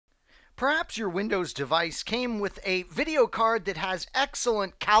Perhaps your Windows device came with a video card that has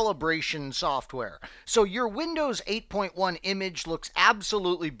excellent calibration software, so your Windows 8.1 image looks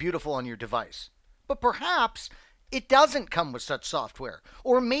absolutely beautiful on your device. But perhaps it doesn't come with such software,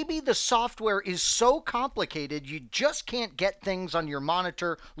 or maybe the software is so complicated you just can't get things on your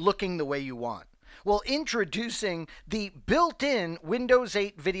monitor looking the way you want. Well, introducing the built-in Windows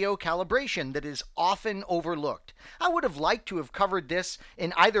 8 video calibration that is often overlooked. I would have liked to have covered this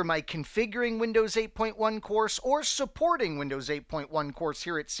in either my Configuring Windows 8.1 course or Supporting Windows 8.1 course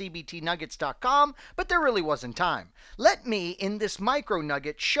here at cbtnuggets.com, but there really wasn't time. Let me, in this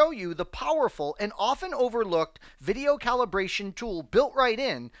MicroNugget, show you the powerful and often overlooked video calibration tool built right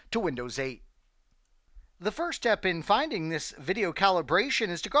in to Windows 8. The first step in finding this video calibration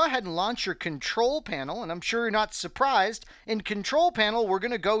is to go ahead and launch your control panel, and I'm sure you're not surprised. In control panel, we're going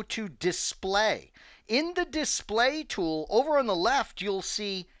to go to display. In the display tool, over on the left, you'll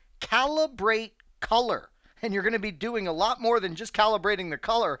see Calibrate Color. And you're going to be doing a lot more than just calibrating the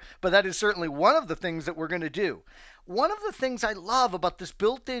color, but that is certainly one of the things that we're going to do. One of the things I love about this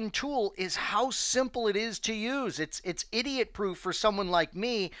built-in tool is how simple it is to use. It's idiot-proof for someone like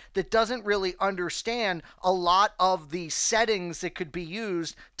me that doesn't really understand a lot of the settings that could be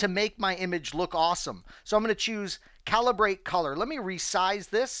used to make my image look awesome. So I'm going to choose Calibrate Color. Let me resize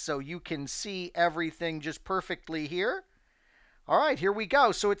this so you can see everything just perfectly here. All right, here we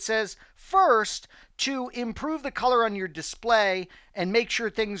go. So it says, first, to improve the color on your display and make sure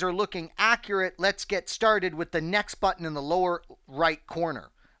things are looking accurate, let's get started with the next button in the lower right corner.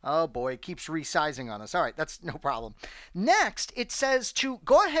 Oh boy, it keeps resizing on us. All right, that's no problem. Next, it says to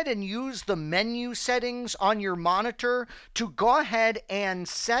go ahead and use the menu settings on your monitor to go ahead and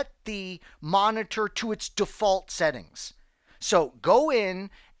set the monitor to its default settings. So go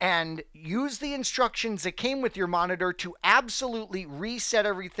in and use the instructions that came with your monitor to absolutely reset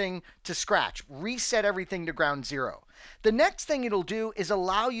everything to scratch, reset everything to ground zero. The next thing it'll do is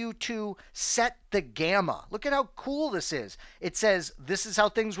allow you to set the gamma. Look at how cool this is. It says this is how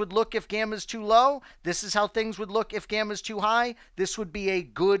things would look if gamma is too low. This is how things would look if gamma is too high. This would be a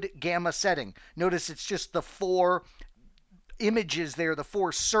good gamma setting. Notice it's just the four images there, the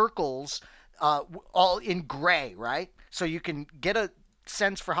four circles, all in gray, right? So you can get a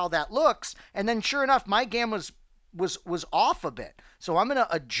sense for how that looks. And then sure enough, my gamma was off a bit. So I'm going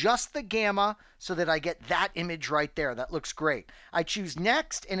to adjust the gamma so that I get that image right there. That looks great. I choose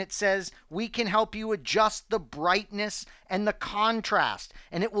next, and it says we can help you adjust the brightness and the contrast,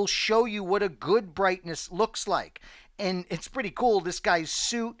 and it will show you what a good brightness looks like. And it's pretty cool. This guy's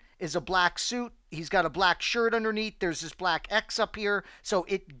suit is a black suit. He's got a black shirt underneath. There's this black X up here. So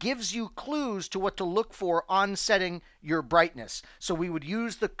it gives you clues to what to look for on setting your brightness. So we would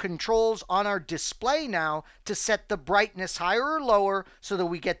use the controls on our display now to set the brightness higher or lower so that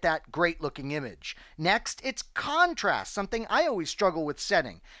we get that great looking image. Next, it's contrast, something I always struggle with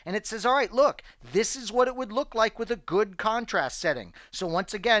setting. And it says, all right, look, this is what it would look like with a good contrast setting. So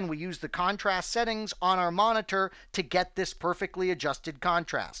once again, we use the contrast settings on our monitor to get this perfectly adjusted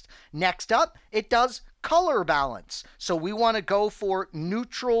contrast. Next up, it does color balance. So we want to go for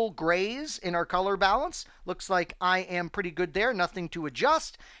neutral grays in our color balance. Looks like I am pretty good there, nothing to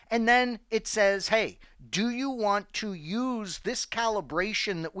adjust. And then it says, hey, do you want to use this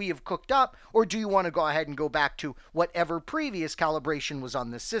calibration that we have cooked up, or do you want to go ahead and go back to whatever previous calibration was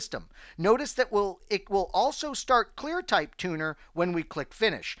on this system? Notice that it will also start ClearType Tuner when we click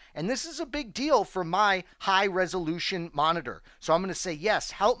Finish. And this is a big deal for my high resolution monitor. So I'm going to say,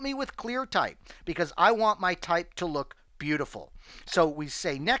 yes, help me with ClearType, because I want my type to look beautiful. So we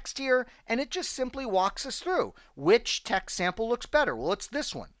say next here, and it just simply walks us through which text sample looks better. Well, it's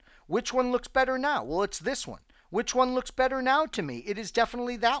this one. Which one looks better now? Well, it's this one. Which one looks better now to me? It is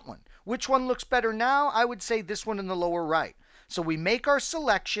definitely that one. Which one looks better now? I would say this one in the lower right. So we make our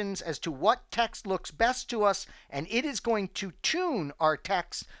selections as to what text looks best to us, and it is going to tune our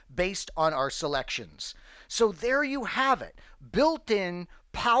text based on our selections. So there you have it. Built-in,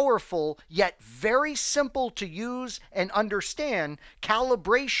 powerful, yet very simple to use and understand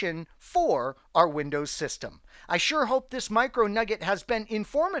calibration for our Windows system. I sure hope this MicroNugget has been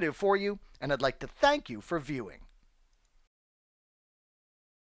informative for you, and I'd like to thank you for viewing.